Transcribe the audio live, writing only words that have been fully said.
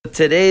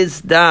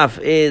Today's daf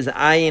is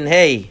Ayin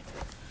Hey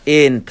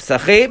in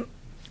Pesachim.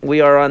 We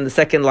are on the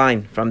second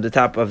line from the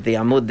top of the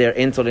Amud there,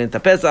 into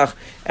Pesach.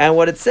 And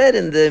what it said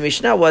in the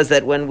Mishnah was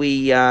that when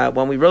we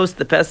roast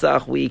the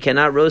Pesach, we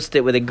cannot roast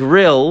it with a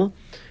grill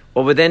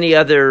or with any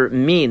other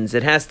means.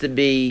 It has to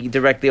be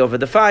directly over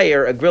the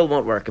fire. A grill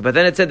won't work. But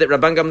then it said that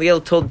Rabban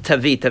Gamliel told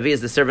Tavi is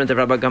the servant of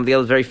Rabban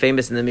Gamliel, very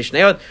famous in the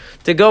Mishnayot,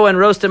 to go and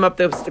roast him up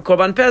the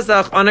Korban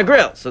Pesach on a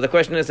grill. So the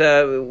question is,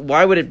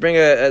 why would it bring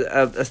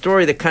a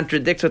story that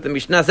contradicts what the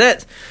Mishnah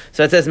says?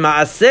 So it says,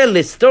 Ma'aseh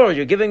listor,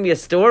 you're giving me a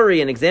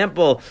story, an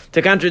example,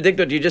 to contradict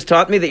what you just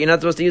taught me, that you're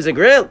not supposed to use a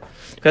grill.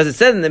 Because it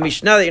said in the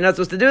Mishnah that you're not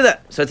supposed to do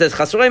that. So it says,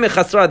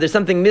 there's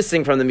something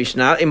missing from the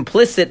Mishnah,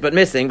 implicit but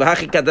missing.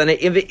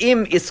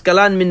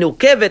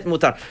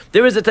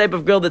 There is a type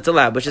of grill that's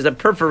allowed, which is a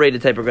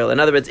perforated type of grill. In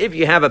other words, if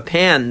you have a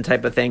pan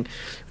type of thing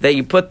that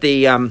you put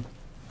the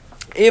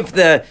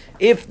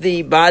if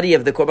the body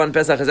of the Korban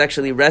Pesach is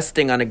actually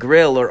resting on a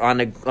grill or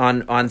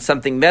on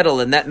something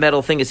metal, and that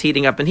metal thing is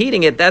heating up and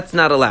heating it, that's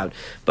not allowed.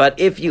 But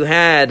if you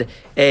had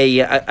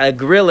a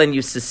grill and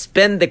you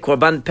suspend the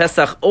Korban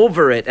Pesach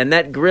over it, and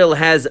that grill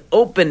has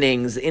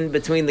openings in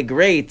between the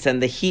grates,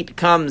 and the heat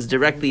comes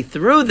directly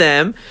through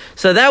them,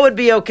 so that would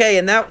be okay.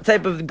 And that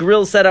type of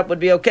grill setup would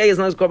be okay as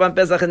long as Korban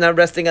Pesach is not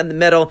resting on the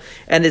metal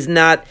and is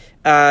not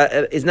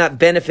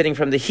benefiting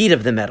from the heat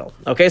of the metal.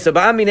 Okay, so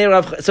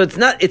it's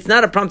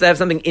not a problem to have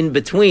something in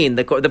between.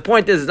 The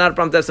point is, it's not a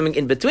problem to have something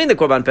in between the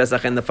Korban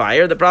Pesach and the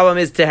fire. The problem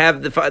is to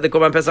have the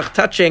Korban Pesach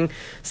touching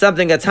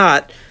something that's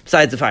hot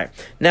besides the fire.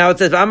 Now it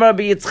says, Amar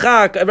Rabbi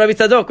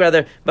Tzadok,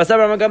 rather, Basar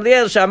Rabban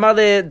Gamliel, Sha'amar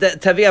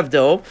Tavi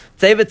Avdo,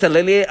 Tzevet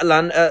Talili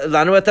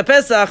Lanu et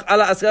Pesach,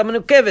 Ala Asra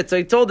Menukevet. So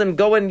he told him,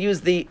 go and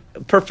use the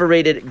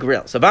perforated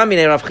grill. So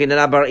Ba'amine Rav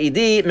Chinana Bar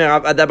Idi,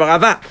 Merav Adabar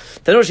Ava.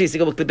 Tanoshi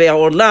Sigol Klibei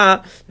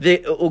HaOrla,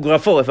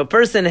 if a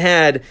person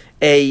had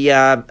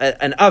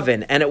an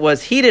oven and it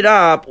was heated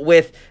up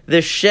with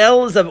the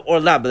shells of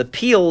orla, the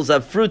peels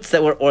of fruits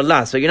that were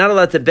orla, so you're not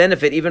allowed to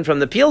benefit even from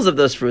the peels of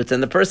those fruits,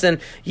 and the person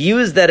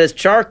used that as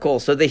charcoal,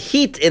 so the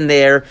heat in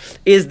there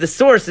is the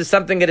source, is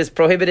something that is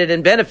prohibited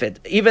in benefit,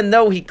 even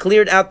though he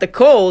cleared out the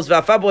coals,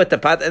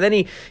 and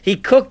then he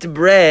cooked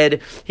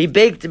bread, he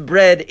baked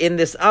bread in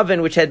this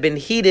oven which had been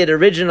heated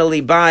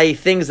originally by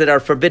things that are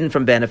forbidden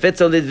from benefit.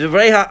 So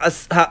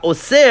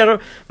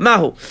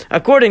mahu,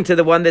 according to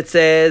the one that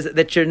says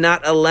that you're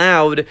not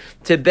allowed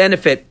to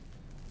benefit.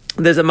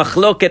 There's a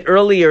machloket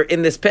earlier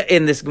in this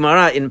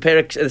Gemara, in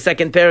the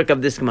second parak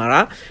of this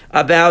Gemara,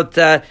 about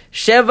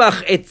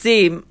shevach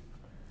etzim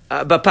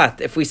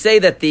bapat. If we say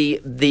that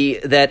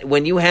that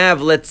when you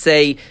have, let's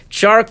say,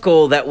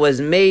 charcoal that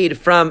was made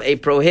from a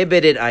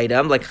prohibited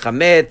item like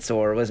chametz,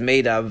 or was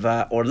made of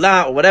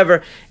orla or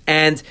whatever,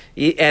 and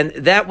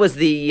that was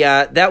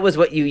that was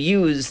what you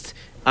used.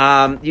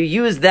 You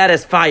used that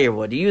as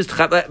firewood. You used,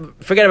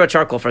 forget about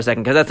charcoal for a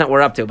second, because that's not what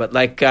we're up to, but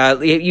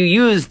you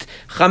used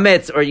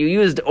chametz or you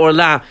used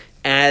orla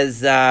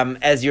as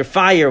your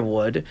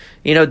firewood.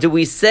 Do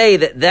we say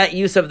that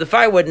use of the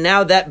firewood,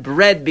 now that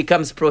bread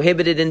becomes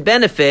prohibited in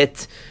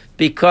benefit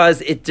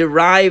because it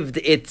derived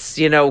its,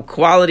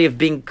 quality of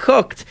being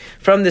cooked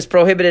from this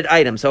prohibited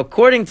item? So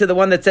according to the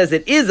one that says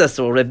it is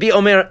asur, Rabbi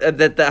Omer,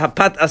 that the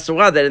hapat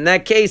asura, that in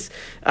that case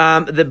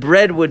the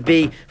bread would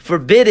be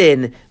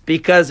forbidden,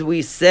 because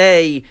we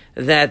say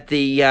that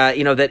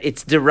that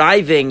it's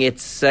deriving,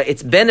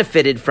 it's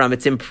benefited from,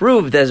 it's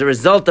improved as a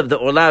result of the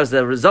orla, as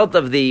a result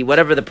of the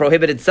whatever the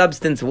prohibited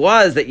substance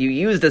was that you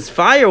used as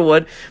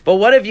firewood. But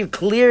what if you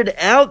cleared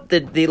out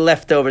the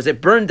leftovers? It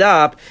burned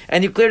up,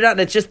 and you cleared it out,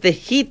 and it's just the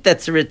heat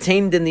that's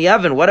retained in the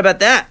oven. What about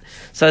that?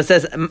 So it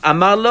says,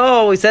 Amar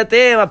lo, we said to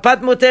him,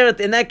 apat muteret.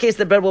 In that case,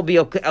 the bread will be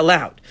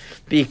allowed,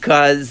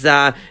 because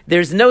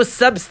there's no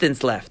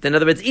substance left. In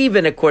other words,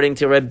 even according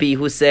to Rabbi,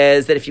 who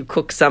says that if you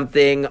cook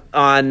something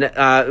on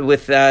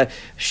with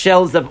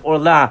shells of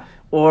orla,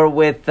 or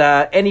with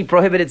any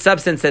prohibited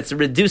substance that's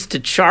reduced to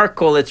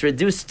charcoal, it's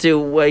reduced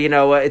to,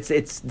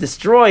 it's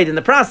destroyed in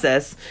the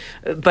process,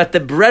 but the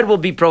bread will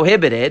be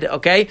prohibited,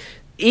 okay?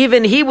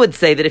 Even he would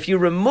say that if you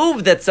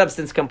remove that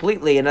substance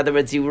completely, in other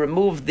words, you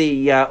remove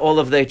the all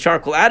of the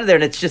charcoal out of there,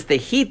 and it's just the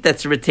heat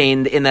that's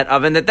retained in that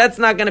oven, that's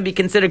not going to be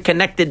considered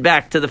connected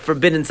back to the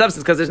forbidden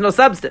substance, because there's no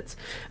substance.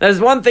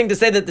 There's one thing to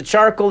say that the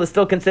charcoal is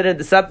still considered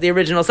the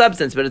original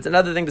substance, but it's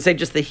another thing to say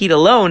just the heat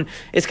alone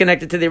is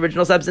connected to the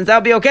original substance.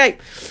 That'll be okay.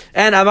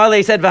 And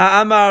Amalei said,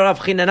 "V'ha'amar Rav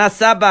Chinana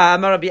Saba,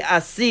 Amar Rabbi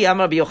Asi,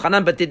 Amar Rabbi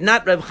Yochanan," but did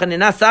not Rav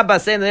Chinana Saba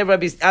say in the name of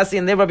Rabbi Asi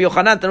and the name of Rabbi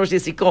Yochanan,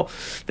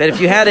 that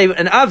if you had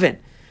an oven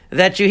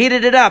that you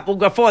heated it up,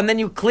 and then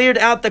you cleared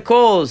out the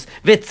coals,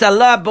 that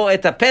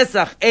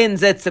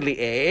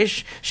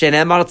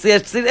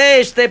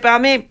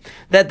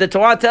the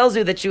Torah tells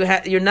you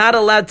that you're not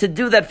allowed to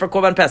do that for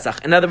Korban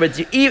Pesach. In other words,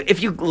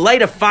 if you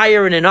light a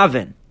fire in an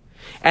oven,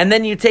 and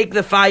then you take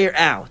the fire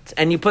out,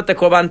 and you put the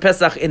Korban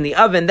Pesach in the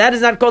oven, that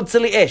is not called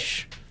tzili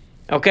ish.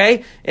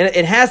 Okay?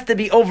 It has to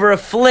be over a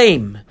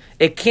flame.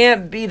 It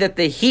can't be that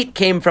the heat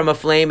came from a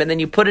flame and then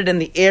you put it in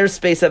the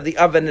airspace of the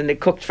oven and it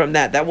cooked from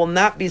that. That will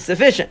not be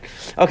sufficient.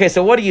 Okay,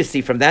 so what do you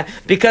see from that?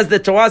 Because the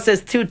Torah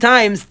says 2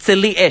 times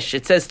tzili esh.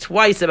 It says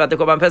twice about the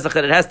Korban Pesach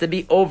that it has to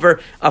be over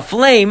a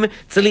flame,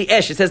 tzili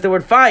esh. It says the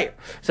word fire.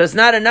 So it's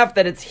not enough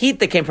that it's heat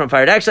that came from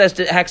fire. It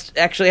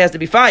actually has to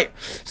be fire.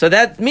 So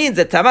that means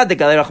that tamad de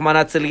galei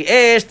rachmana tzili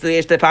esh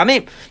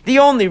tepamim. The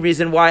only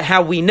reason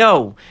how we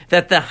know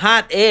that the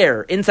hot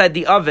air inside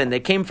the oven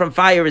that came from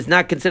fire is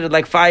not considered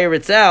like fire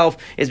itself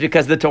is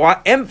because the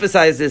Torah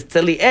emphasizes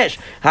tzili esh.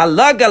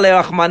 Hala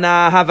galei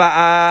rachmana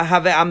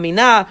have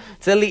amina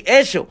tzili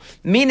eshu.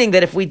 Meaning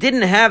that if we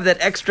didn't have that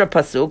extra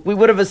pasuk, we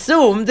would have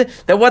assumed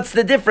that what's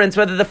the difference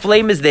whether the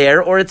flame is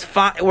there or it's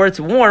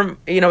warm,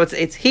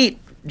 it's heat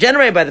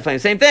generated by the flame.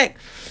 Same thing,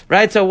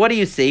 right? So what do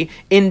you see?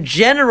 In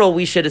general,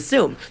 we should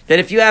assume that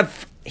if you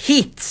have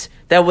heat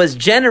that was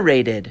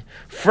generated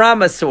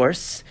from a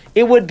source,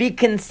 it would be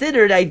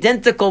considered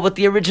identical with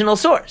the original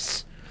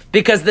source.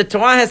 Because the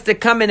Torah has to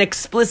come and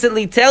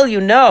explicitly tell you,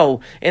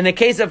 no, in the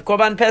case of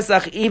Korban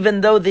Pesach,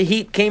 even though the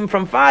heat came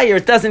from fire,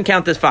 it doesn't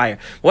count as fire.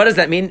 What does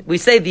that mean? We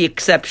say the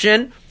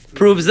exception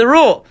proves the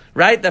rule,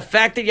 right? The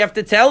fact that you have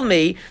to tell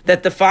me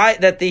that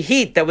the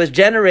heat that was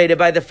generated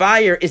by the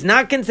fire is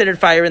not considered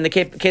fire in the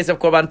case of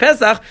Korban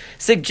Pesach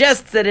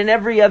suggests that in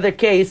every other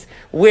case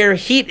where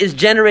heat is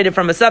generated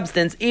from a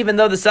substance, even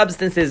though the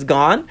substance is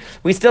gone,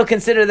 we still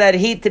consider that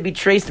heat to be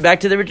traced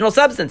back to the original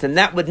substance. And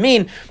that would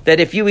mean that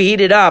if you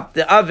heated up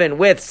the oven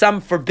with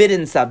some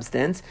forbidden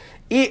substance,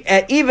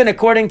 even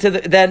according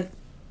to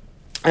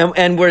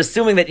and we're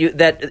assuming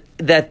that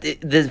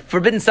the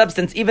forbidden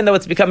substance, even though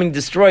it's becoming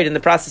destroyed in the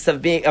process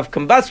of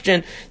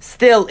combustion,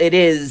 still it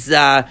is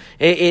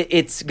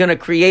it's going to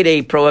create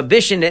a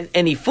prohibition in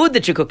any food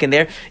that you cook in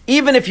there.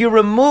 Even if you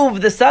remove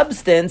the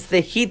substance,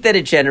 the heat that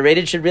it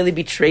generated should really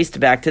be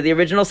traced back to the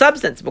original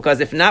substance. Because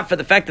if not for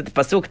the fact that the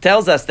pasuk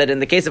tells us that in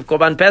the case of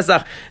Korban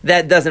Pesach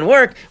that doesn't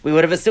work, we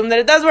would have assumed that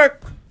it does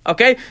work.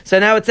 Okay, so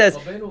now it says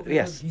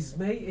yes.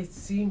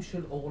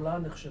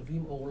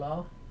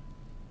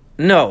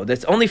 No,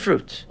 that's only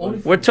fruit.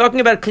 We're talking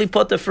about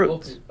klipot, the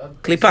fruit.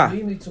 Klipa.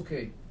 It's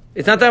okay.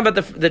 It's not talking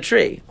about the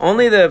tree.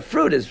 Only the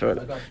fruit is fruit.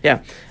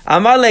 Yeah.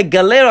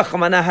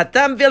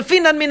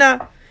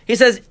 He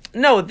says,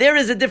 no, there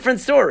is a different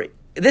story.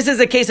 This is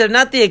a case of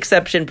not the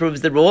exception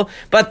proves the rule,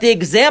 but the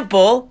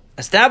example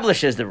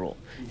establishes the rule.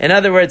 In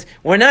other words,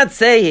 we're not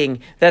saying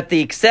that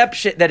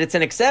it's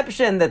an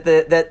exception that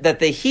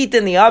the heat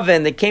in the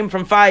oven that came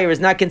from fire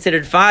is not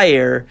considered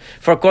fire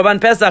for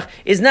Korban Pesach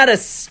is not a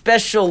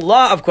special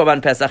law of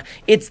Korban Pesach.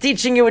 It's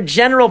teaching you a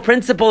general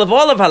principle of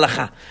all of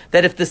halacha,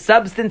 that if the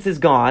substance is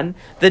gone,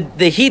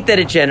 the heat that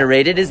it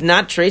generated is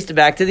not traced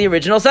back to the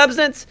original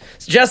substance.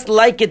 Just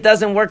like it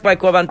doesn't work by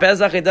Korban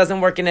Pesach, it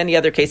doesn't work in any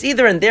other case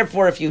either, and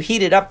therefore if you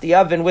heated up the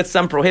oven with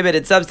some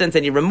prohibited substance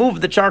and you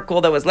remove the charcoal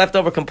that was left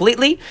over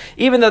completely,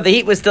 even though the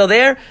heat was still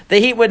there, the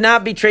heat would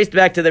not be traced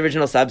back to the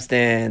original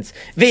substance.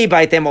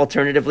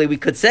 Alternatively, we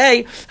could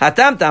say, that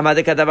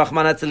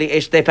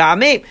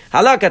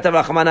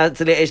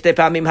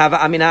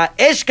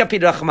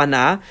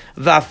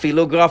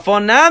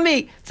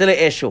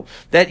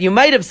you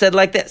might have said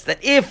like this, that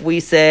if we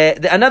say,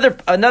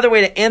 another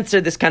way to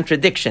answer this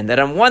contradiction, that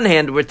on one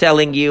hand we're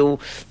telling you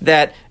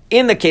that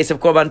in the case of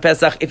Korban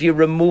Pesach, if you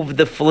remove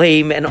the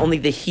flame and only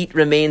the heat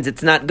remains,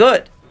 it's not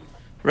good,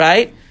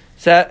 right?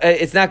 So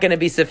it's not going to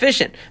be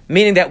sufficient,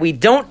 meaning that we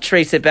don't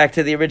trace it back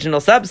to the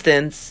original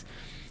substance,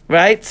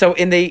 right? So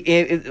in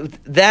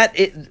that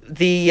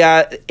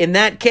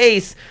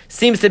case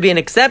seems to be an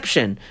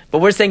exception, but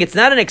we're saying it's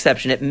not an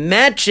exception. It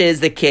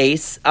matches the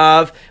case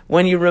of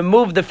when you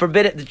remove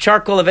the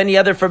charcoal of any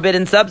other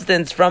forbidden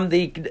substance from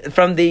the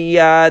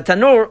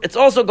tanur. It's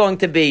also going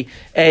to be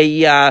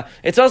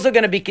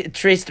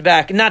traced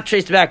back,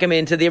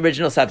 to the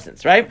original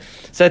substance, right?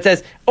 So it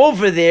says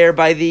over there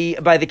by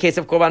the case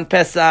of Korban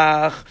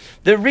Pesach,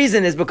 the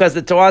reason is because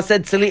the Torah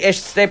said tzili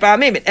esh shtei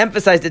pa'amim. It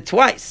emphasized it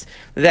twice.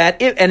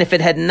 If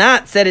it had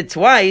not said it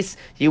twice,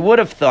 you would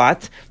have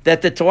thought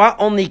that the Torah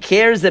only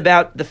cares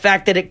about the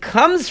fact that it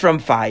comes from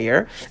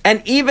fire,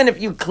 and even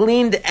if you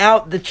cleaned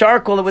out the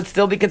charcoal, it would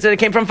still be considered it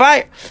came from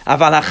fire.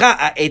 But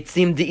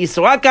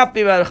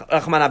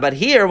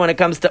here, when it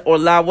comes to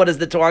orla, what does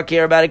the Torah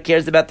care about? It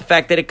cares about the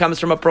fact that it comes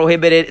from a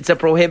prohibited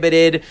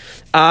substance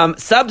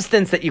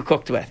that you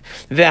cooked with.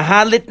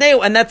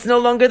 And that's no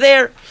longer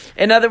there.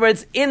 In other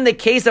words, in the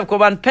case of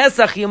Korban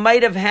Pesach, you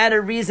might have had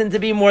a reason to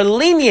be more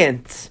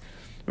lenient,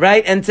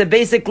 right? And to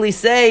basically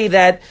say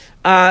that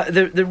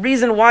the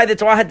reason why the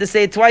Torah had to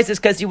say it twice is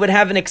because you would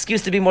have an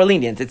excuse to be more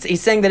lenient.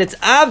 He's saying that it's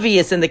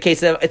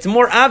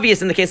more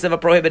obvious in the case of a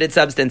prohibited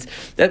substance.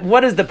 That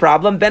what is the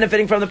problem?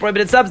 Benefiting from the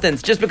prohibited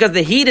substance. Just because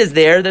the heat is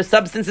there, the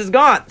substance is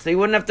gone. So you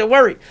wouldn't have to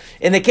worry.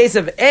 In the case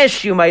of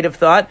esh, you might have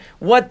thought,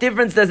 what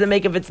difference does it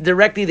make if it's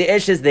directly the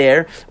esh is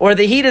there, or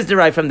the heat is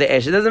derived from the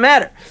esh? It doesn't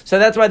matter. So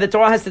that's why the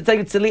Torah has to tell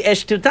you tzili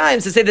esh 2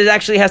 times to say there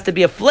actually has to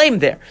be a flame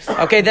there.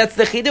 Okay, that's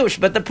the chidush.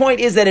 But the point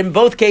is that in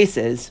both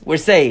cases, we're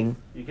saying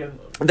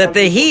that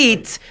the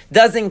heat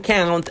doesn't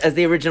count as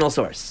the original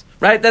source.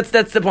 Right? That's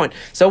the point.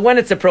 So when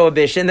it's a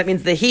prohibition, that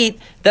means the heat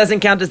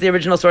doesn't count as the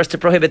original source to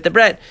prohibit the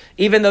bread,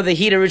 even though the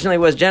heat originally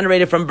was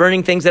generated from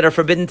burning things that are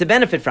forbidden to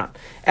benefit from.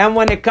 And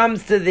when it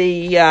comes to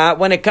the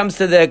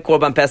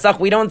Korban Pesach,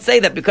 we don't say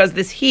that because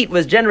this heat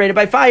was generated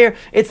by fire,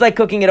 it's like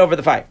cooking it over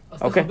the fire.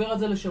 Okay?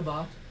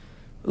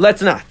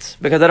 Let's not,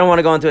 because I don't want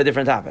to go into a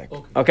different topic.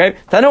 Okay?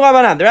 Tanu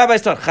Rabbanan, the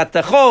rabbis taught,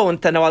 Chatachon,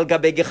 Tanu al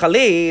Gabe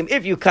Gechalim,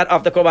 if you cut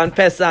off the Korban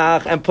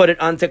Pesach and put it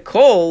onto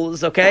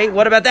coals, okay?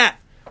 What about that?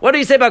 What do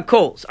you say about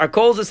coals? Are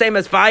coals the same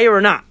as fire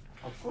or not?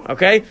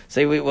 Okay?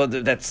 So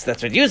that's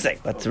what you say.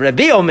 But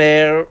Rabbi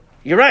Omer,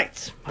 you're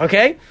right.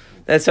 Okay?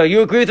 So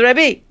you agree with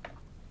Rabbi.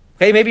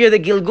 Okay, maybe you're the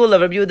Gilgul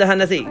of Rabbi Yehuda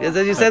Hanafi.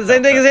 You said the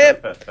same thing as him.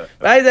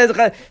 Right?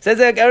 Says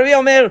Rabbi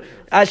Omer,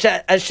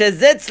 Shezet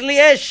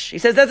Tzli He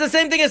says that's the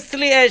same thing as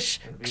Tzli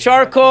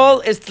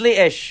Charcoal is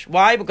Tzli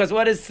Why? Because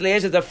what is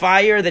Tzli It's a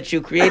fire that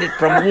you created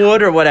from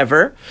wood or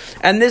whatever.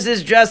 And this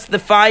is just the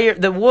fire,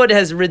 the wood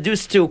has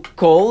reduced to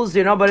coals,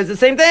 but it's the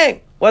same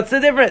thing. What's the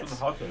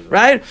difference?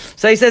 Right?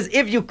 So he says,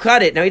 if you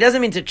cut it, now he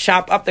doesn't mean to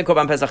chop up the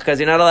Korban Pesach because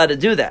you're not allowed to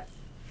do that.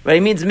 But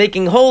he means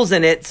making holes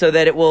in it so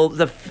that it will,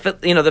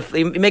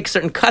 you make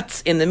certain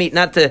cuts in the meat,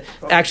 not to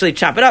actually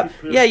chop it up.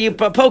 Yeah, you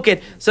poke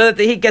it so that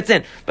the heat gets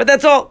in. But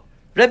that's all.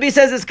 Rabbi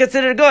says it's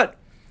considered good.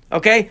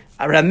 Okay?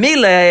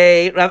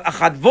 Ramile, Rav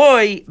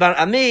Achadvoy, Bar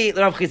Ami,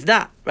 Rav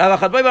Chizda. Rav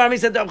Achadvoy, Bar Ami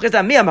said, Rav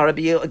Chizda, Mi amar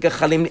Rabbi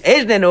Gechalim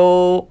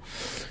Ejnenu.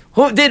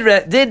 Who did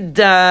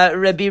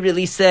Rabbi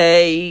really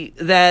say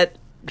that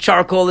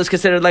charcoal is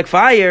considered like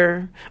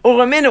fire?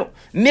 Uraminu,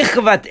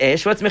 michvat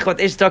esh. What's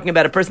michvat esh? Talking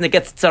about a person that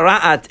gets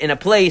tzara'at in a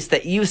place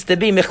that used to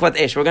be michvat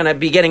esh. We're going to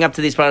be getting up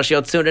to these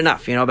parashiyot soon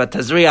enough. About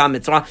tazriya,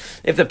 mitzvah.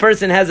 If the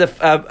person has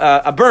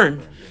a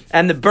burn,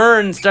 and the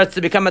burn starts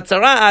to become a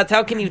tzara'at,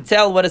 how can you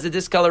tell what is the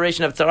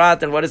discoloration of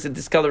tzara'at and what is the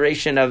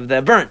discoloration of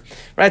the burn?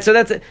 Right? So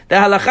that's the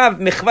halacha.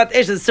 Michvat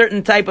esh is a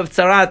certain type of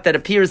tzara'at that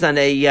appears on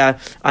a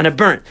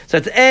burn. So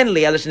it's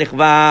enli alish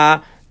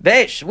nichva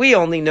besh. We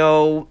only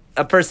know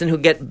a person who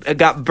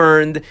got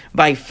burned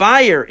by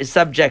fire is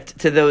subject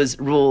to those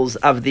rules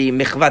of the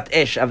michvat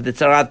esh, of the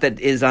tzarat that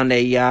is on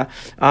a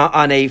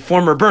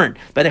former burn.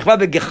 But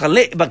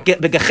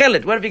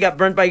begechelet, what if you got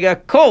burned by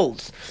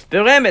coals,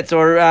 beremetz,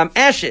 or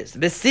ashes,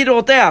 besid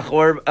roteach,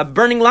 or a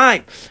burning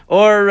lime,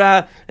 or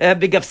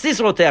begafsis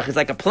roteach is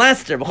like a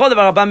plaster,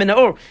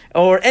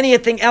 or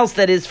anything else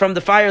that is from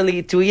the fire,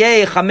 to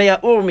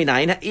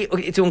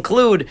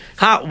include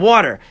hot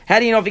water. How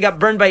do you know if you got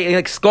burned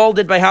by,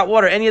 scalded by hot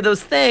water? Any of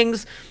those things,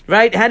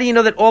 right? How do you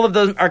know that all of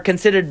those are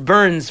considered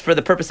burns for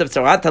the purpose of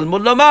tzara?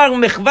 Talmud lomar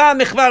michva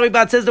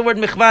Ribat says the word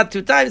michva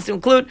 2 times to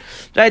include,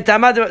 right?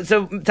 Tamad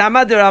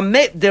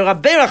derabei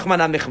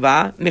rachmana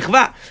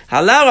michva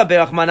hala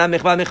rabei rachmana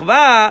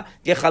michva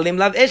yechalim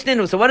lav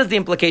eshnenu. So what is the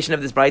implication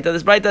of this brayta?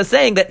 This brayta is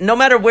saying that no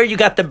matter where you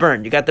got the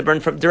burn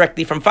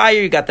directly from fire,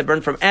 you got the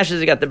burn from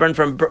ashes, you got the burn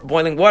from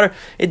boiling water.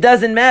 It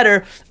doesn't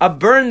matter. A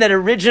burn that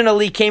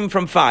originally came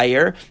from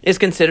fire is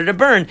considered a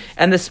burn,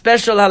 and the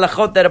special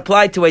halachot that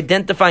apply to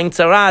identifying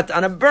tzarat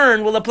on a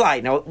burn will apply.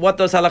 Now, what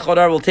those halachot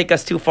are will take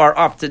us too far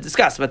off to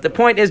discuss, but the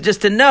point is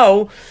just to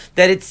know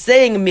that it's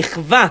saying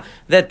michva,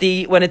 that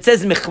when it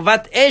says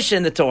michvat esh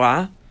in the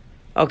Torah,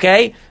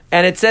 okay,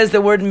 and it says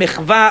the word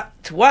michva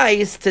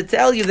twice to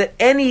tell you that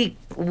any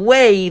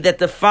way that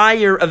the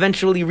fire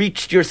eventually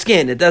reached your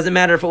skin, it doesn't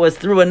matter if it was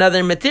through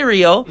another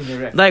material,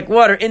 like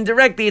water,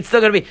 indirectly, it's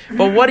still going to be.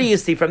 But what do you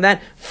see from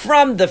that?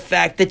 From the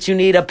fact that you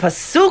need a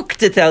pasuk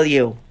to tell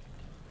you.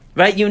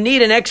 Right? You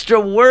need an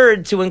extra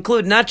word to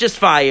include not just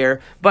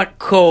fire, but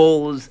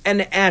coals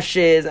and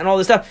ashes and all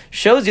this stuff.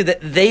 Shows you that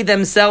they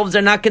themselves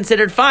are not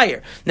considered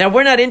fire. Now,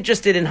 we're not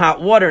interested in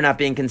hot water not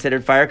being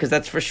considered fire, because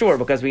that's for sure,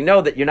 because we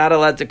know that you're not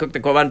allowed to cook the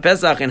Korban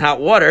Pesach in hot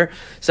water,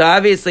 so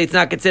obviously it's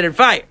not considered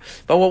fire.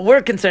 But what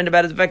we're concerned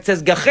about is the fact it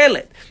says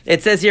gachelet.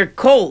 It says here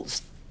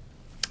coals.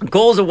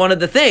 Coals are one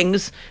of the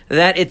things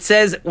that it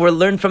says were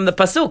learned from the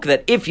pasuk,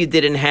 that if you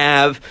didn't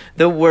have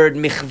the word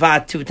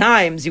michva 2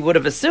 times, you would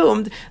have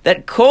assumed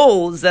that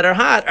coals that are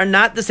hot are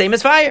not the same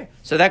as fire.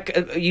 So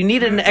that you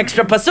needed an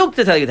extra pasuk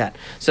to tell you that.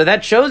 So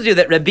that shows you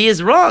that Rabbi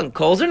is wrong.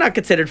 Coals are not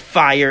considered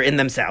fire in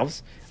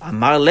themselves.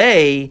 Amar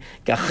lei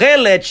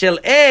gachelet shel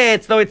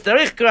etz lo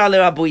itzarich kra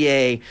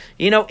lerabuye.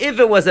 If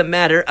it was a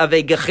matter of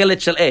a gachelet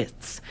shel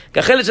etz.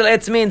 Gachelet shel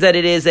etz means that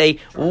it is a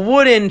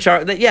wooden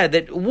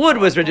that wood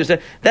was reduced.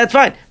 That's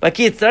fine. But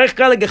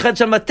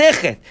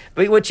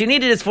what you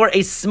needed is for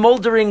a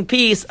smoldering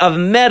piece of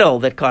metal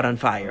that caught on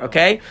fire.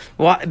 Okay?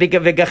 Is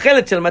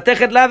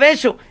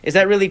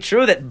that really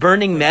true that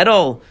burning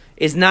metal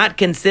is not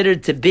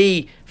considered to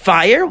be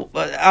fire?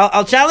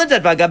 I'll challenge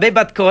that.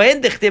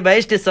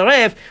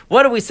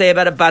 What do we say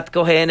about a bat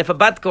kohen? If a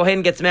bat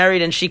kohen gets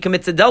married and she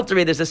commits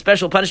adultery, there's a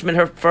special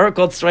punishment for her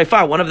called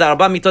sreifa, one of the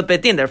arba mitot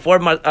betin. There are 4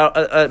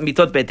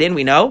 mitot betin,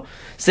 we know.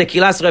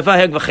 Sekila sreifa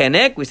heg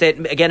v'chenek. We say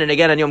it again and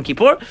again on Yom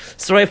Kippur.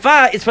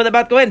 Sreifa is for the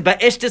bat kohen.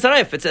 Ba'esh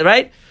tisaref. It's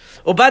right.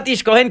 Ubat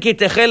ish kohen ki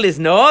techel is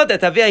no.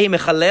 That avia hi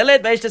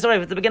mechalelet. Ba'esh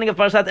tisaref. It's the beginning of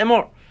Parashat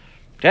Emor.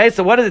 Okay,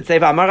 so what does it say?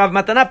 What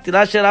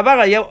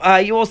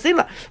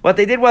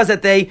they did was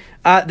that they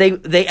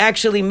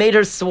actually made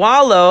her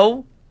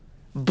swallow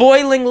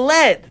boiling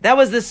lead. That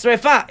was the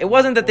srefa. It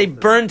wasn't that they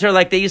burned her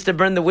like they used to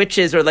burn the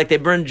witches, or like they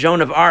burned Joan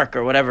of Arc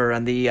or whatever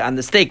on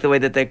the stake, the way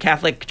that the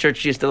Catholic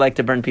Church used to like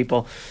to burn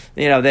people.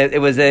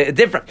 It was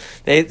different.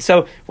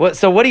 So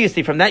what do you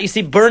see from that? You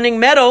see burning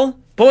metal,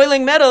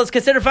 boiling metal is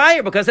considered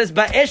fire because it's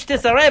ba'esh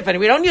tisaref, and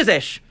we don't use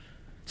esh.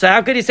 So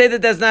how could you say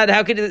that that's not?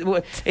 How could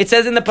it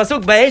says in the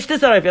pasuk ba'esh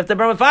tisaref? You have to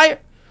burn with fire.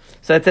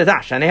 So it says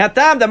shani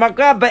hatam the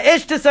makra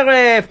ba'esh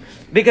tisaref,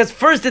 because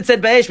first it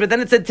said ba'esh, but then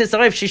it said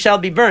tisaref, she shall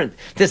be burned.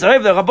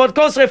 Tisaref the rabot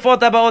kol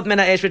srefot habaot min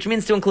ha'esh, which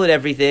means to include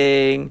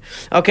everything.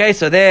 Okay,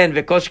 so then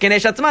v'kol sheken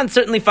esh atzman,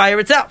 certainly fire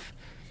itself.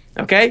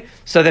 Okay,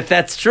 so if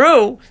that's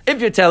true,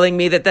 if you're telling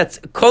me that that's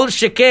kol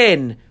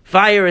sheken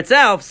fire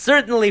itself,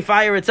 certainly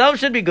fire itself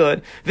should be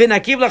good.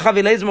 V'nakiv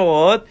lachavilei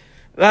zmorot.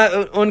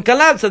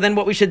 So then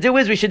what we should do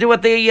is we should do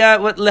what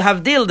what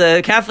lehavdil,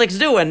 the Catholics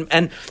do,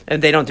 and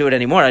they don't do it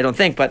anymore, I don't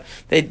think, but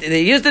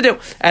they used to do,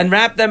 and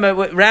wrap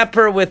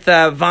her with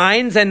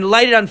vines and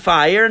light it on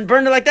fire and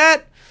burn it like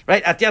that.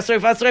 Right? We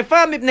learn it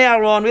from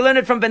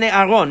Bnei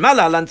Aaron.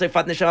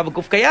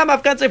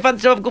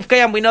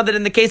 We know that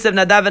in the case of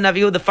Nadav and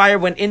Avihu, the fire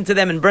went into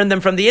them and burned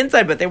them from the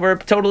inside, but they were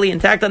totally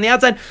intact on the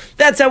outside.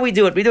 That's how we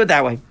do it. We do it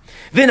that way.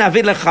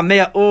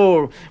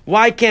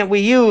 Why can't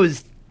we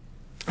use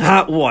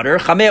hot water?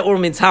 Chamei ur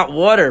means hot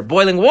water,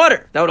 boiling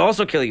water. That would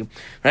also kill you.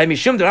 Right?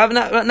 Mishum Rav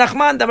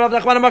Nachman,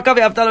 because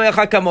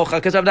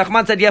Rav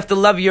Nachman said you have to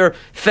love your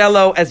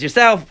fellow as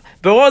yourself.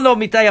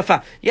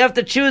 You have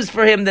to choose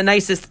for him the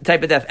nicest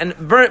type of death. And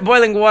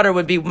boiling water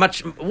would be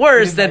much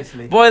worse than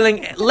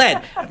boiling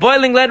lead.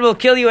 Boiling lead will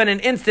kill you in an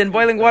instant.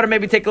 Boiling water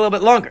maybe take a little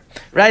bit longer.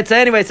 Right? So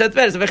anyway, so it's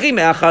better. So once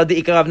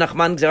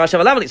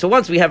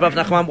we have Rav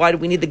Nachman, why do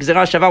we need the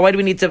Gzerah Shava? Why do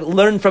we need to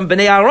learn from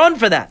Bnei Aaron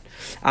for that?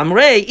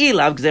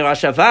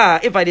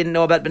 If I didn't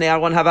know about Bnei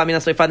Aaron,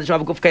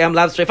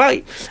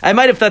 I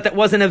might have thought that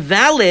wasn't a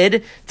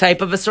valid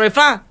type of a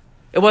srefa.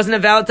 It wasn't a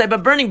valid type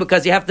of burning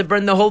because you have to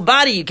burn the whole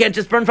body. You can't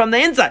just burn from the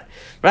inside,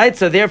 right?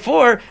 So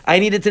therefore, I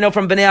needed to know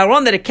from Bnei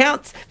Aaron that it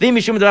counts. And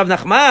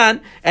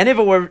if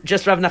it were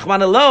just Rav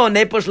Nachman alone,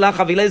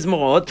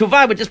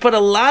 Tuva would just put a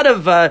lot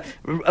of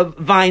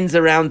vines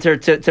around her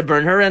to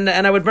burn her, and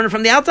I would burn her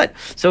from the outside.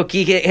 So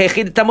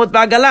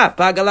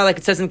ba'agala, like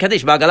it says in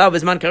Kaddish, ba'agala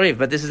bizman kariv,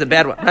 but this is a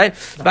bad one, right?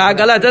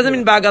 Ba'agala doesn't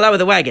mean ba'agala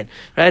with a wagon,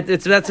 right?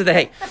 That's with the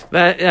hay.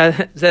 But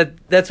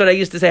that's what I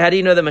used to say. How do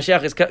you know the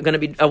Mashiach is going to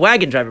be a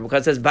wagon driver?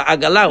 Because it says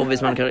ba'agala.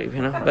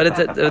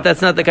 But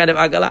that's not the kind of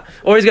agala.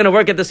 Or he's going to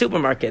work at the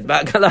supermarket.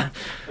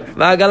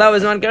 Ba'agala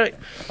is one curry.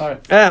 So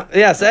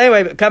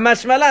anyway,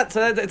 kamash malat.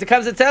 So it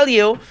comes to tell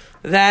you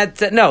that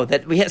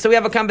we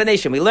have a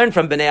combination. We learn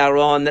from Bnei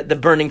Aaron that the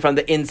burning from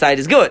the inside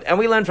is good, and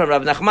we learn from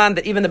Rav Nachman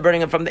that even the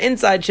burning from the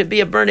inside should be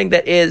a burning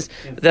that is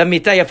the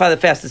mitayafa the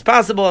fastest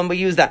possible, and we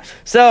use that.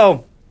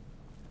 So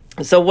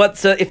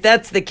if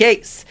that's the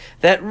case,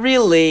 that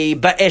really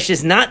ba'esh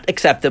is not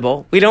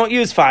acceptable. We don't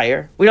use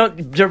fire. We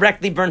don't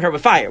directly burn her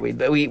with fire. We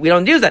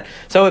don't use that.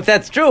 So if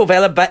that's true,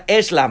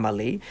 ba'esh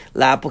lamali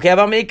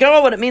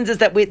what it means is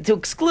that to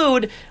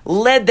exclude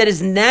lead that is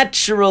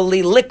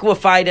naturally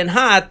liquefied and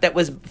hot, that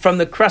was from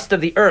the crust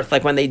of the earth,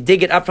 like when they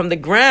dig it up from the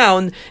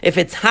ground. If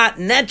it's hot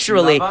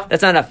naturally,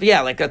 that's not enough.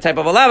 Yeah, like a type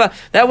of a lava,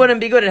 that wouldn't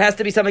be good. It has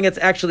to be something that's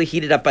actually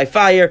heated up by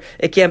fire.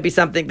 It can't be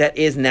something that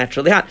is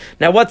naturally hot.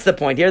 Now, what's the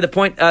point here? The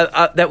point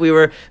that we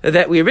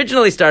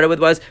originally started with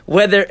was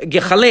whether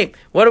gechalim.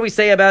 What do we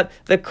say about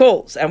the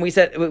coals? And we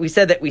said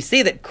that we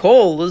see that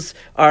coals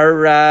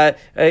are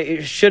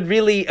should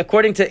really,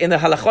 according to in the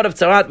halachot of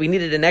tzarat, we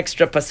needed an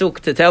extra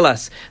pasuk to tell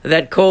us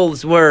that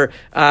coals were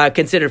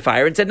considered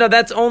fire, and said no,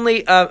 that's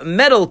only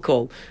metal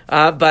coal.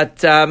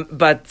 But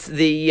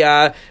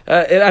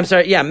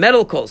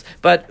metal coals.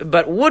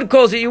 But wood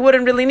coals, you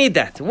wouldn't really need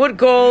that. Wood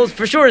coals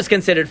for sure is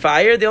considered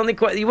fire.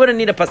 You wouldn't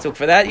need a pasuk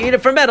for that. You need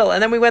it for metal.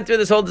 And then we went through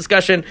this whole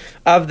discussion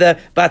of the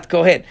bat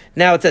kohen.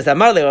 Now it says, are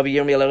you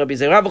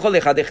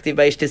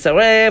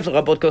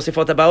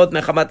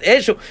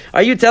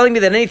telling me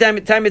that any time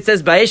it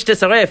says ba'esh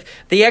tisaref,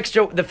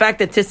 the fact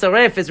that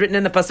tisaref is written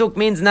in the pasuk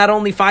means not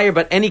only fire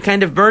but any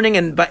kind of burning,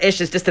 and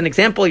ba'esh is just an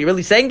example? You're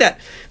really saying that?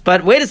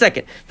 But wait a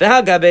second.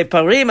 But when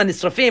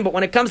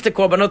it comes to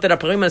korbanot that are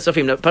parim and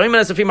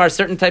nisrafim are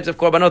certain types of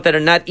korbanot that are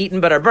not eaten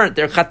but are burnt.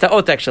 They're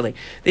chataot actually.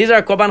 These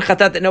are korban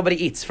chatat that nobody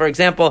eats. For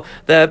example,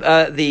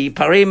 the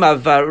parim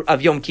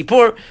of Yom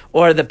Kippur,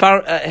 or the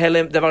par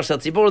helem davar shel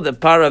tzibur, the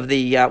par of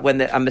the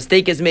when a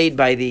mistake is made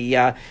by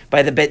the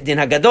Bet Din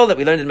Hagadol that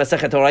we learned in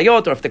Masechet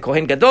Horayot, or if the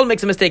Kohen Gadol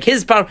makes a mistake,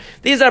 his par.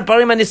 These are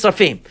parim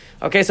nisrafim.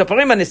 Okay, so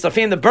parim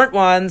nisrafim, the burnt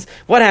ones.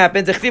 What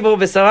happens? It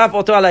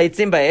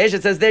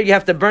says there you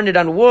have to burn it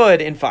on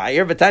wood in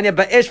fire.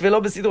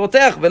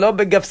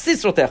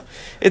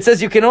 It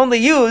says you can only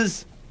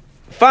use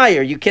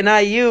fire. You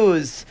cannot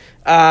use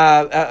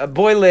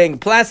boiling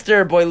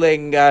plaster,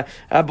 boiling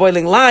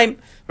lime.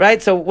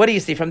 Right, so what do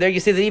you see from there? You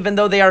see that even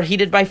though they are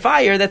heated by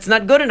fire, that's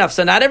not good enough.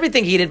 So not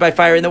everything heated by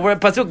fire. In the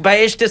word pasuk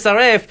ba'esh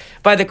tisaref,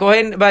 by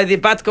the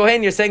bat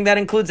kohen, you're saying that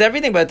includes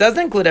everything, but it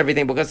doesn't include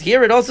everything because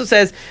here it also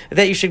says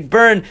that you should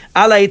burn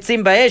ala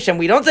itzim ba'esh, and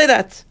we don't say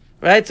that.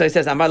 Right, so he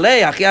says,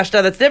 Amalei,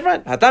 Achiashta, that's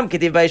different. Hatam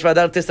ketiv baish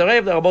vadar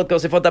tisarev, lerabot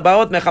kosifot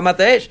abaot, mechamat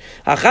esh.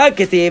 Achar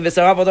ketiv,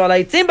 v'sarav odo ala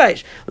itzim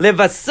baish.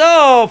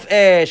 Levasof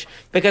esh.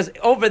 Because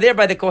over there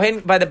by the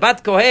Kohen, by the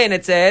Bat Kohen,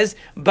 it says,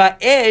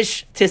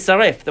 ba'esh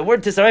tisaref. The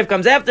word tisaref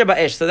comes after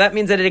ba'esh, so that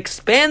means that it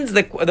expands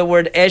the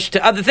word esh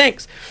to other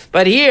things.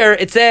 But here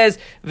it says,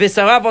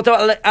 v'sarav odo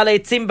ala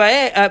itzim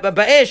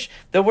ba'esh.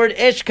 The word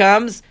esh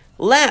comes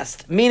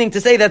last, meaning to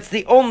say that's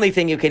the only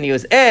thing you can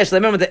use. Esh,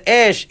 remember the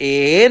esh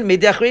in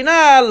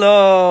midachrina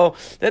lo,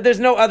 that there's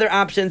no other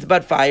options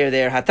but fire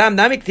there. Hatam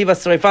namik tiva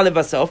sreifa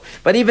levasof,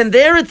 but even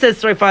there it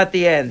says sreifa at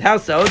the end. How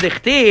so?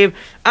 Dichtiv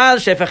al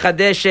shefech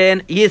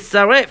hadeshen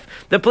yisaref,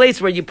 the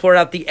place where you pour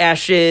out the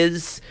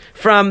ashes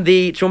from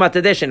the Trumat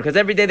Hadeshen, because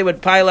every day they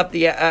would pile up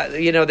the,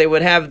 they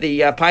would have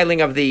the piling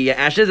of the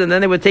ashes, and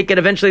then they would take it,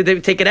 eventually they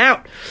would take it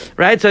out,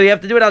 right? So you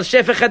have to do it al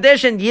shefech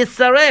hadeshen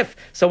yisaref.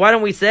 So why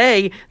don't we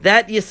say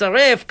that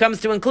yisaref comes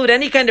to include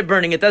any kind of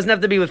burning? It doesn't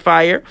have to be with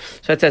fire.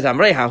 So it says,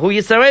 Amreha, hu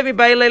yisaref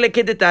ibayilele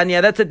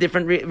kedetanya. That's a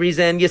different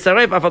reason.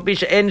 Yisaref afal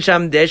pisha en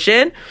sham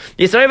deshen.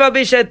 Yisaref al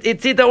pisha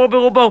itzita or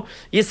berubo.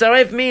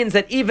 Yisaref means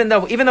that even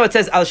though it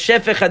says al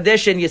shefech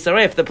hadeshen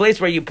yisaref, the place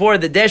where you pour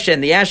the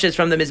deshen, the ashes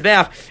from the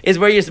mizbeach, is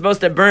where you're supposed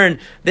to burn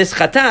this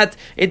chatat,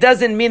 it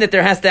doesn't mean that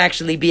there has to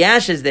actually be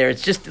ashes there.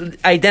 It's just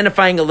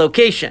identifying a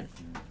location.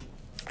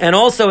 And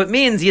also it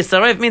means,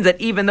 Yisaref means that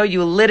even though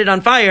you lit it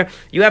on fire,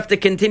 you have to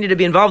continue to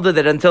be involved with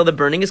it until the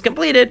burning is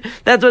completed.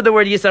 That's what the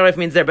word Yisaref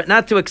means there, but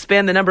not to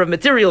expand the number of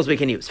materials we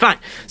can use. Fine.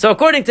 So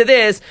according to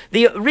this,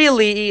 the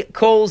really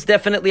coals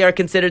definitely are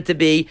considered to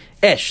be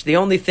esh. The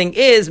only thing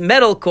is,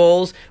 metal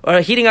coals,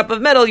 or heating up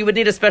of metal, you would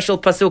need a special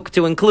pasuk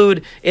to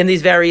include in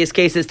these various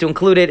cases, to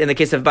include it. In the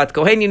case of Bat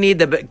Kohen, you need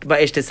the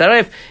ba'esh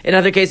tisaref. In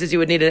other cases, you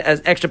would need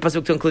an extra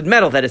pasuk to include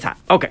metal that is hot.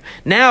 Okay.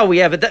 Now we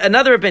have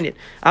another opinion.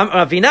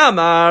 I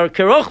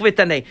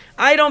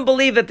don't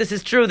believe that this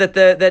is true, that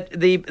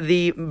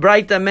the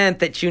Braita meant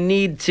that you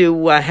need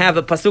to have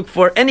a pasuk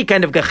for any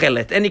kind of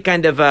gachelet, any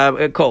kind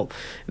of coal.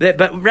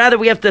 But rather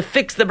we have to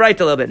fix the Braita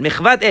a little bit.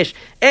 Michvat esh,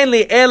 en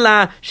li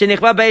ela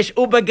shenichva ba'esh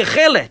uba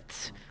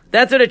gachelet.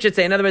 That's what it should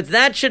say. In other words,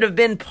 that should have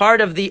been part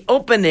of the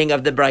opening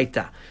of the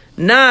Braita,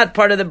 not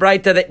part of the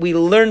Braita that we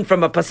learn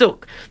from a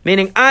pasuk.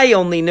 Meaning, I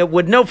only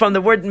would know from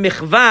the word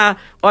michva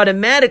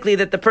automatically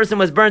that the person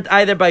was burnt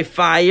either by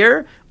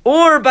fire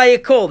or by a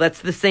coal.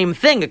 That's the same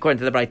thing according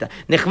to the Braita.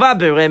 Nechva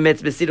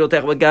beremetz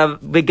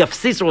besiroteach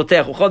begafsis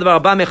rotech uchol davar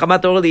haba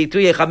mechamat or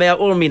liitui yechamei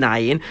or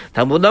minayin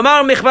Talmud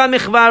lomar michva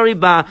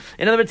riba.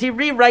 In other words, he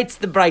rewrites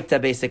the Braita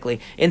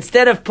basically.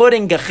 Instead of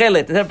putting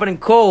gachelet, instead of putting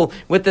coal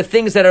with the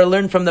things that are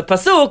learned from the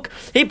pasuk,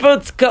 he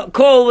puts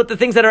coal with the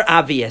things that are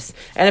obvious.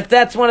 And if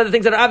that's one of the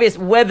things that are obvious,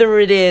 whether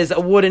it is a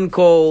wooden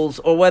coals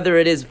or whether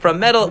it is from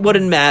metal, it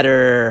wouldn't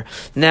matter.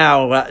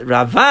 Now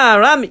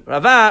Rava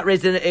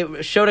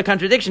showed a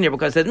contradiction here,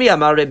 because did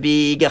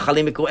Rabbi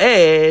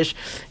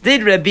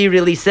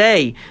really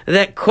say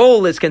that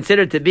coal is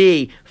considered to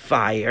be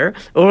fire?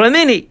 Or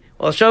Ramini?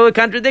 I'll show a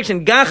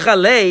contradiction.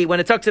 Gachalei, when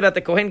it talks about the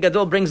Kohen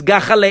Gadol, brings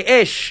Gachalei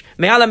Esh,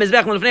 Me'ala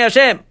Mizbech Mulfnei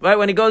Hashem. Right,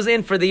 when he goes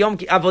in for the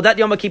Avodat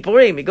Yom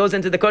Kippurim, he goes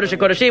into the Kodesh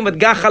HaKodeshim with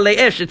Gachalei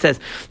Esh, it says.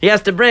 He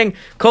has to bring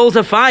coals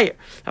of fire.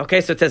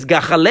 Okay, so it says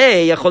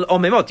Gachalei Yachol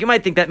Omemot. You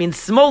might think that means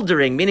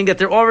smoldering, meaning that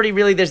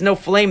there's no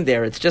flame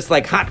there. It's just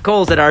like hot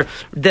coals that are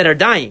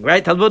dying,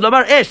 right? Talmud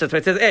Lomar Esh, that's why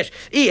it says Esh.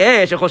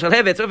 Esh, Yachol Shal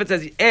Hevet. So if it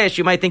says Esh,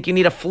 you might think you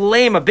need a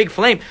flame, a big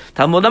flame.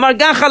 Talmud Lomar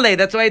Gachalei,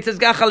 that's why it says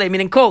Gachalei,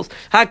 meaning coals.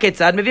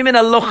 HaKetzad, Mevim in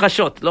a lochashot.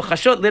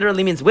 Lochashot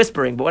literally means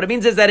whispering, but what it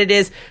means is that it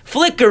is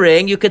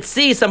flickering. You could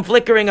see some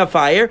flickering of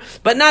fire,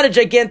 but not a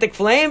gigantic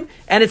flame,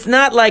 and it's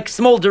not like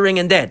smoldering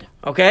and dead.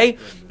 Okay?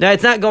 Now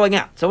it's not going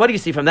out. So what do you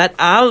see from that?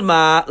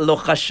 Alma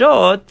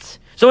lochashot.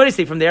 So what do you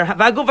see from there?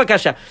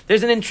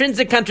 There's an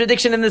intrinsic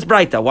contradiction in this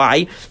Braita.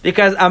 Why?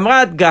 Because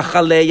Amrat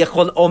Gachale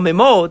Yechol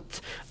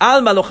Omemot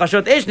Alma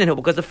Lochashot Eshnenu.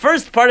 Because the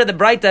first part of the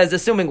Braita is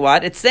assuming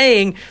what? It's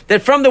saying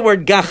that from the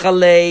word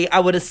Gachale, I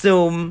would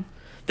assume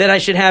that I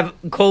should have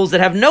coals that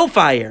have no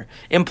fire,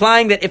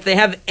 implying that if they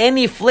have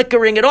any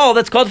flickering at all,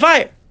 that's called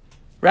fire,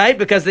 right?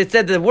 Because it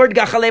said the word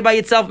gachale by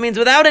itself means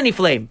without any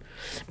flame.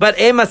 But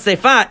ema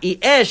sefa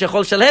esh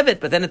echol shel hevet.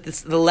 But then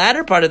the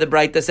latter part of the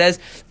Braita says,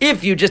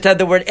 if you just had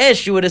the word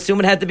esh, you would assume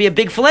it had to be a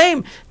big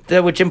flame,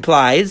 which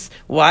implies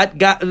what?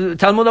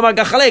 Talmud amar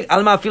gachale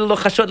alma afil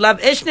lochashot lav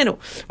eshnenu,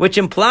 which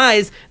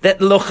implies that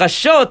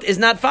lochashot is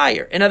not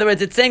fire. In other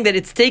words, it's saying that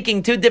it's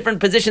taking two different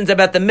positions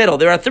about the middle.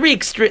 There are three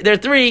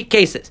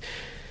cases.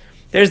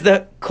 There's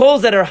the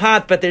coals that are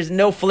hot, but there's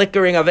no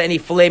flickering of any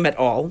flame at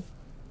all.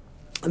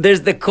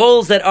 There's the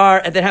coals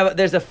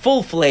there's a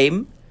full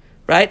flame,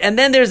 right? And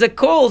then there's the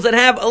coals that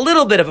have a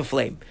little bit of a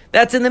flame.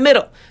 That's in the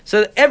middle.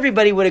 So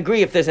everybody would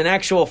agree if there's an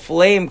actual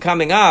flame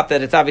coming up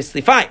that it's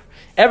obviously fire.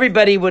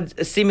 everybody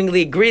would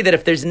seemingly agree that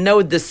if there's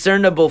no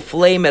discernible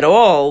flame at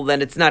all,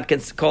 then it's not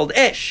called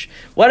esh.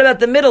 What about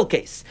the middle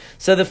case?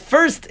 So the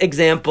first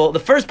example, the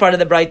first part of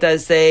the Braita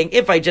is saying,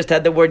 if I just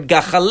had the word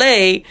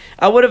gachale,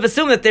 I would have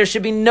assumed that there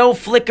should be no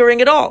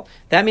flickering at all.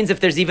 That means if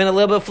there's even a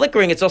little bit of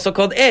flickering, it's also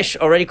called esh,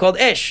 already called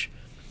esh.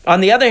 On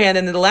the other hand,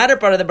 in the latter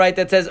part of the Braita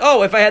that says,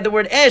 oh, if I had the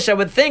word esh, I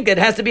would think it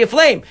has to be a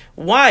flame.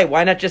 Why?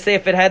 Why not just say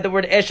if it had the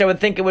word esh, I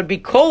would think it would be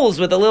coals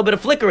with a little bit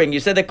of flickering.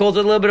 You said that coals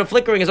with a little bit of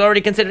flickering is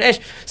already considered esh.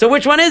 So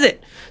which one is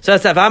it? So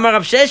Amar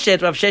Rav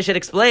Sheshet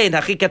explained,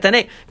 Hachi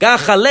Katane,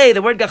 Gachale,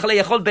 the word Gachale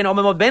yachol ben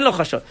omemot ben lo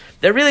chashot.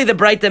 That really the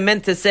Braita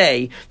meant to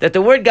say that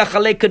the word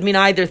Gachale could mean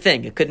either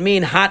thing. It could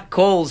mean hot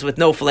coals with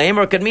no flame,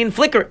 or it could mean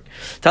flickering.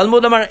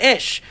 Talmud Amar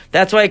esh.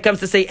 That's why it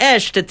comes to say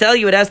esh, to tell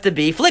you it has to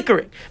be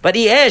flickering. But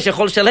esh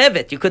yachol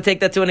shalhevet. You could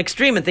take that to an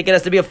extreme and think it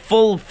has to be a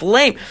full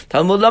flame.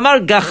 Talmud Lamar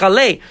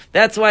gachale.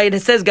 That's why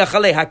it says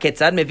gachale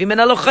haketzad mevi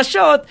menalo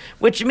chashot,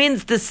 which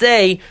means to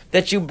say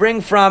that you bring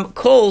from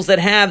coals that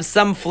have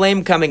some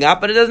flame coming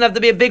up, but it doesn't have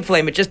to be a big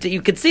flame. It's just that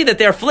you could see that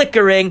they're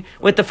flickering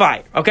with the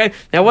fire. Okay.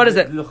 Now what is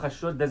it?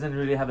 Chashot doesn't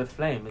really have a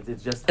flame.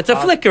 It's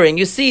a flickering.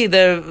 You see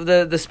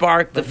the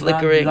spark, the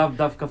flickering. Not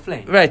davka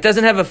flame. Right. It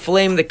doesn't have a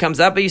flame that comes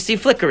up, but you see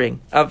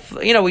flickering of.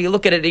 When you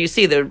look at it, you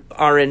see the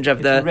orange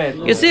of the. Red.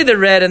 You see the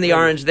red and the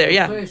orange there.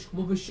 Yeah.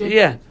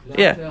 Yeah.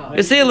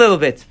 You see a little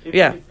bit.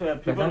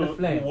 If people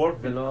flame, who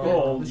work with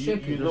coal,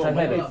 you know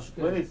when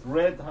it's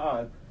red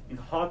hot, it's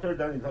hotter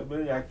than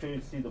when you actually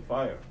see the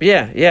fire.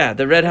 Yeah.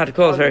 The red hot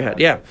coal is very hot.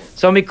 Yeah.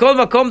 So mikol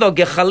makom though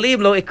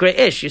gechalim lo ikre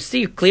ish. You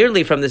see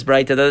clearly from this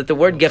Braita that the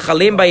word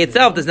gechalim by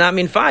itself does not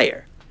mean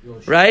fire.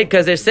 Right?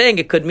 Because they're saying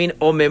it could mean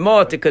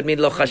omemot, it could mean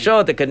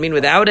lochashot, it could mean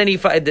without any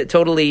fire,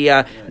 totally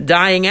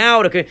dying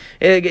out.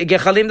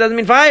 Gechalim doesn't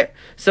mean fire.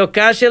 So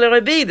kashel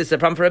Rabbi, this is a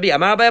problem for Rabbi.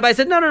 Amar Abai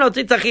said, no,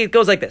 it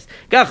goes like this.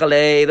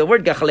 Gachale, the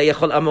word gachale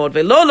yachol amot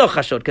velo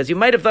lochashot, because you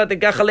might have thought that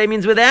gachale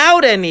means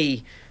without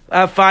any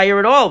fire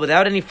at all,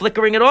 without any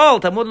flickering at all.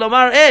 Talmud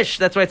lomar esh.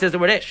 That's why it says the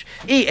word esh.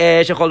 But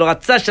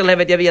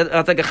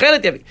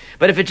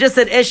if it just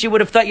said esh, you would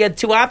have thought you had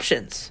two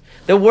options.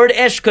 The word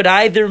esh could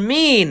either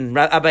mean,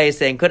 Abai is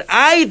saying, could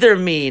either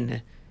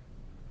mean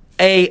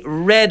a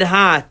red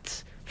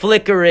hot,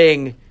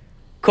 flickering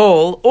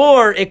coal,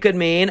 or it could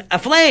mean a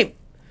flame.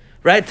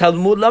 Right?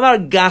 Talmud lamar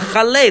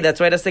gachale. That's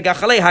why it has to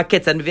gachale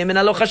haketzan v'min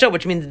alo chashav,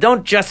 which means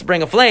don't just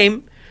bring a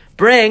flame,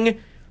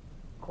 bring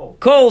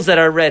coals that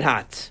are red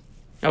hot.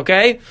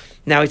 Okay?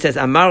 Now he says,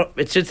 Amar,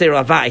 it should say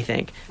Rava, I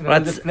think.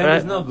 The flame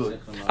is no good.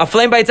 A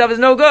flame by itself is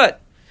no good.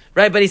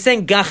 Right, but he's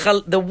saying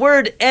the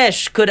word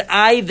esh could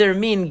either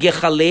mean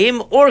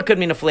gechalim or it could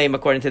mean a flame,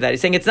 according to that.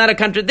 He's saying it's not a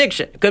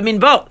contradiction. It could mean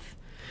both.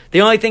 The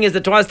only thing is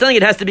the Torah is telling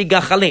it has to be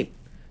gechalim.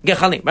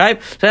 Gechalim,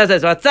 right? So that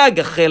says, Ratzah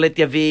gechelet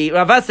yavi.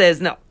 Rava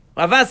says, no.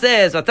 Rava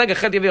says, Ratzah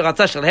gechelet yavi,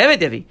 Ratzah shalhevet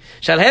yavi.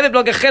 Shalhevet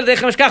lo gechelet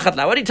echem shkachat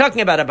la. What are you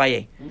talking about,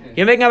 Abaye?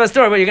 You're making up a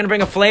story, but you're going to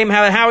bring a flame?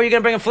 How are you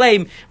going to bring a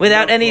flame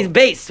without any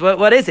base?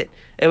 What is it?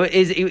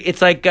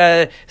 It's like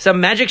some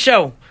magic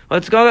show.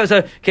 Let's go.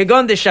 So,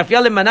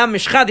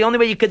 the only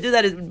way you could do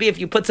that would be if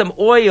you put some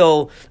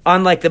oil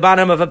on like the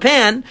bottom of a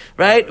pan,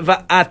 right? And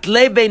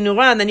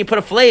then you put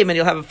a flame, and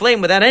you'll have a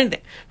flame without anything,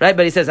 right?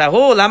 But he says,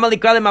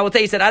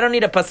 he said, I don't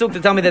need a pasuk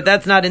to tell me that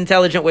that's not an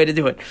intelligent way to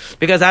do it,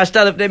 because you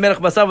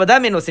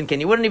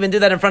wouldn't even do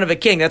that in front of a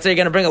king. That's why you're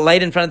going to bring a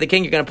light in front of the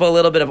king. You're going to put a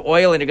little bit of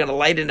oil, and you're going to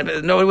light it.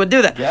 Nobody would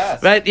do that,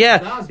 yes. Right?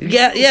 Yeah.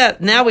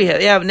 Now we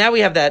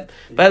have that.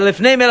 But in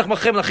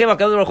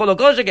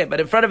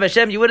front of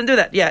Hashem, you wouldn't do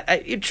that. Yeah.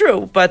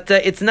 True, but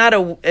it's not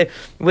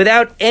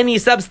without any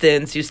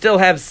substance. You still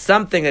have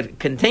something that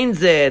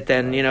contains it,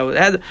 and you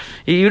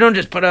don't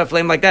just put a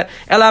flame like that.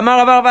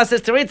 This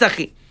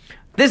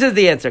is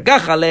the answer.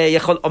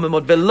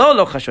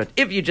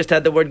 If you just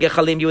had the word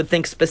gechalim, you would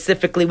think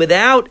specifically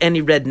without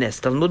any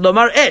redness. Talmud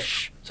lomar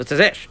esh. So it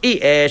says esh.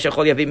 He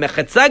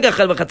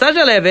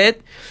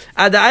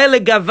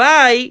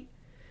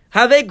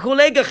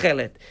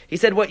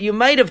said what you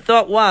might have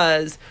thought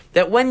was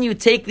that when you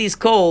take these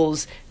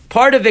coals,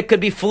 part of it could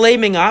be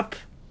flaming up,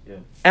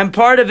 and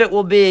part of it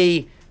will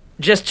be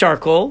just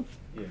charcoal,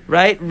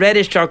 right?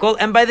 Reddish charcoal.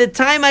 And by the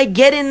time I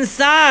get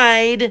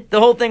inside,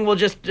 the whole thing will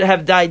just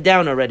have died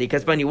down already,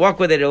 because when you walk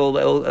with it,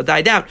 it'll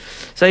die down.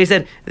 So he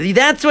said,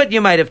 that's what you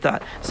might have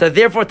thought. So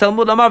therefore,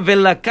 Talmud Amar,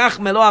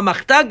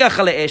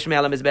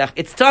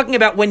 it's talking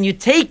about when you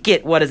take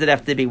it, what does it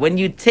have to be? When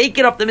you take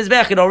it off the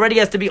Mizbech, it already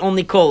has to be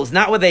only coals,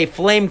 not with a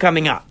flame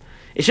coming up.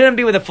 It shouldn't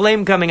be with a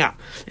flame coming up.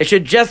 It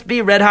should just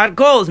be red hot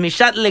coals.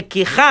 Mishat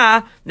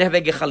lekicha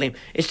nehve gechalim.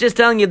 It's just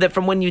telling you that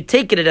from when you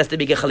take it, it has to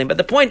be gechalim. But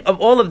the point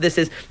of all of this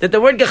is that the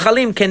word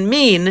gechalim can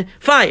mean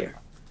fire.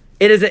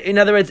 It is, in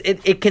other words,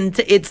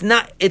 it's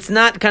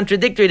not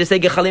contradictory to say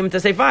gechalim and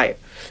to say fire.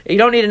 You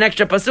don't need an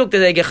extra pasuk to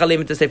say gechalim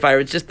and to say fire.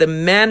 It's just the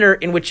manner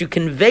in which you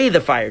convey the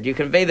fire. Do you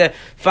convey the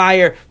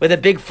fire with a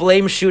big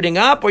flame shooting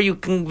up, or you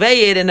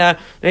convey it in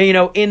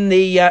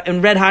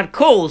red hot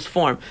coals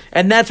form?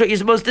 And that's what you're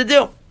supposed to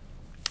do.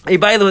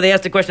 By the way, they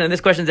asked a question, and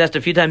this question is asked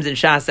a few times in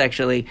Shas,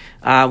 actually.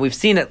 We've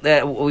seen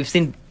it, we've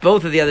seen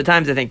both of the other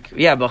times, I think.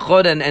 Yeah,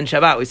 Bachod and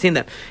Shabbat, we've seen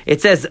them. It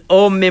says,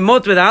 Om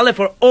Memot with Aleph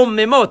or Om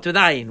Memot with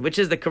Ayin, which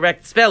is the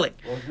correct spelling.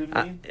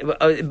 What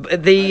does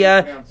it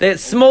mean? The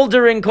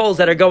smoldering coals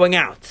that are going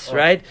out,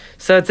 right?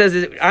 So it says,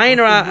 Ayin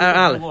or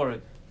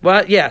Aleph.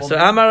 Well, yeah. So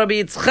Amar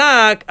Rabbi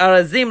Yitzchak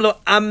Arazim lo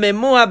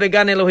amemua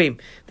began Elohim.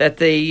 That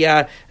the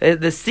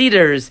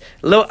cedars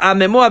lo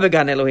amemua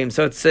began Elohim.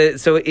 So it's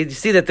so you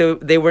see that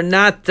they were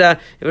not.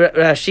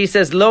 She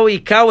says lo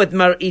ikawet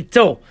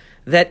marito.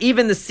 That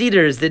even the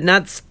cedars did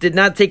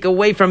not take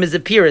away from his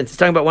appearance. It's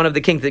talking about one of the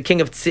king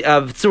of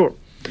Tzur.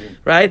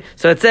 Right,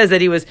 so it says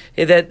that he was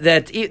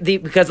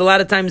because a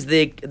lot of times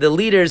the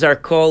leaders are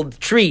called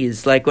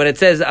trees, like when it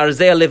says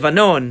Arzei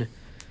Levanon.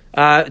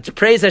 To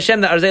praise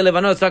Hashem, that Arzei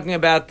Levanon is talking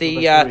about the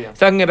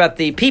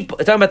people,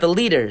 it's talking about the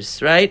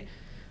leaders, right?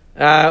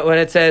 When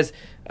it talks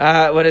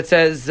about the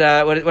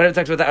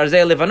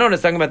Arzei Levanon,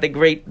 it's talking about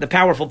the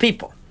powerful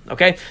people.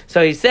 Okay,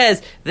 so he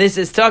says this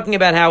is talking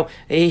about how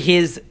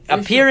his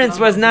appearance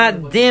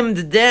wasn't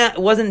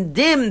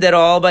dimmed at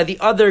all by the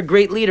other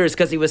great leaders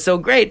because he was so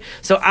great.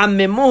 So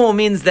ammemuhu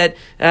means that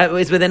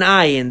is with an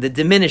ayin, the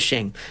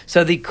diminishing.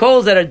 So the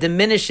coals that are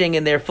diminishing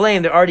in their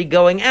flame, they're already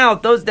going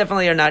out. Those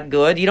definitely are not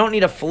good. You don't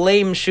need a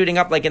flame shooting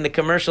up like in the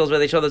commercials where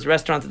they show those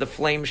restaurants with the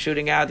flame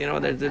shooting out. You know,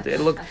 it's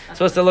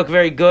supposed to look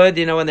very good.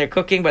 You know, when they're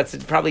cooking, but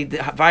it's probably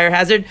fire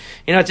hazard.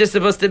 You know, it's just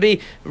supposed to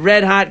be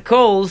red hot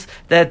coals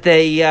that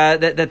they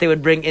that they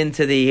would bring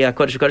into the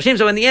Kodesh Kodeshim.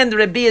 So in the end, the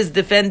Rebbe is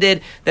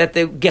defended that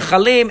the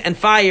gechalim and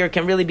fire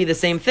can really be the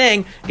same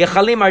thing.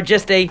 Gechalim are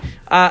just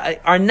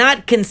are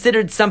not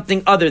considered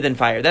something other than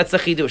fire. That's the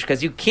chidush,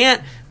 because you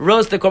can't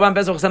roast the Korban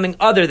Pesach with something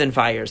other than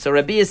fire. So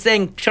Rebbe is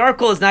saying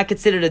charcoal is not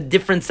considered a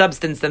different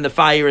substance than the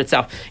fire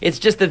itself. It's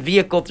just the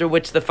vehicle through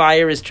which the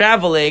fire is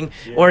traveling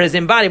or is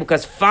embodied,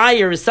 because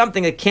fire is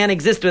something that can't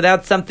exist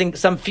without some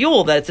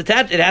fuel that it's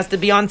attached. It has to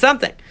be on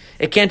something.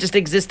 It can't just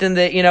exist in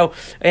in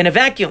a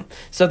vacuum.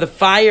 So the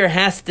fire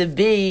has to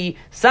be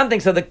something.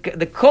 So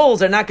the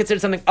coals are not considered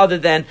something other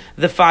than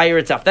the fire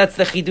itself. That's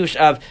the chidush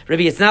of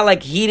Rebbe. It's not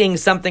like heating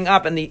something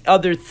up and the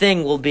other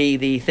thing will be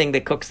the thing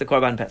that cooks the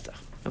Korban Pesach.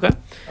 Okay?